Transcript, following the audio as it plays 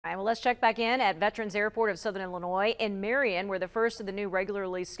Well, let's check back in at Veterans Airport of Southern Illinois in Marion, where the first of the new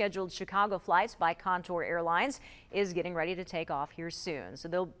regularly scheduled Chicago flights by Contour Airlines is getting ready to take off here soon.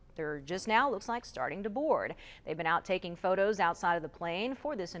 So they're just now, looks like, starting to board. They've been out taking photos outside of the plane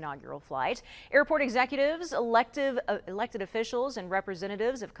for this inaugural flight. Airport executives, elected officials, and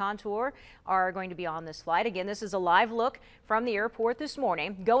representatives of Contour are going to be on this flight. Again, this is a live look from the airport this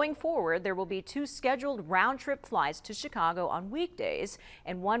morning. Going forward, there will be 2 scheduled round-trip flights to Chicago on weekdays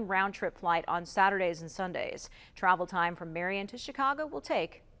and 1 round-trip flight on Saturdays and Sundays. Travel time from Marion to Chicago will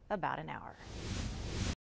take about an hour.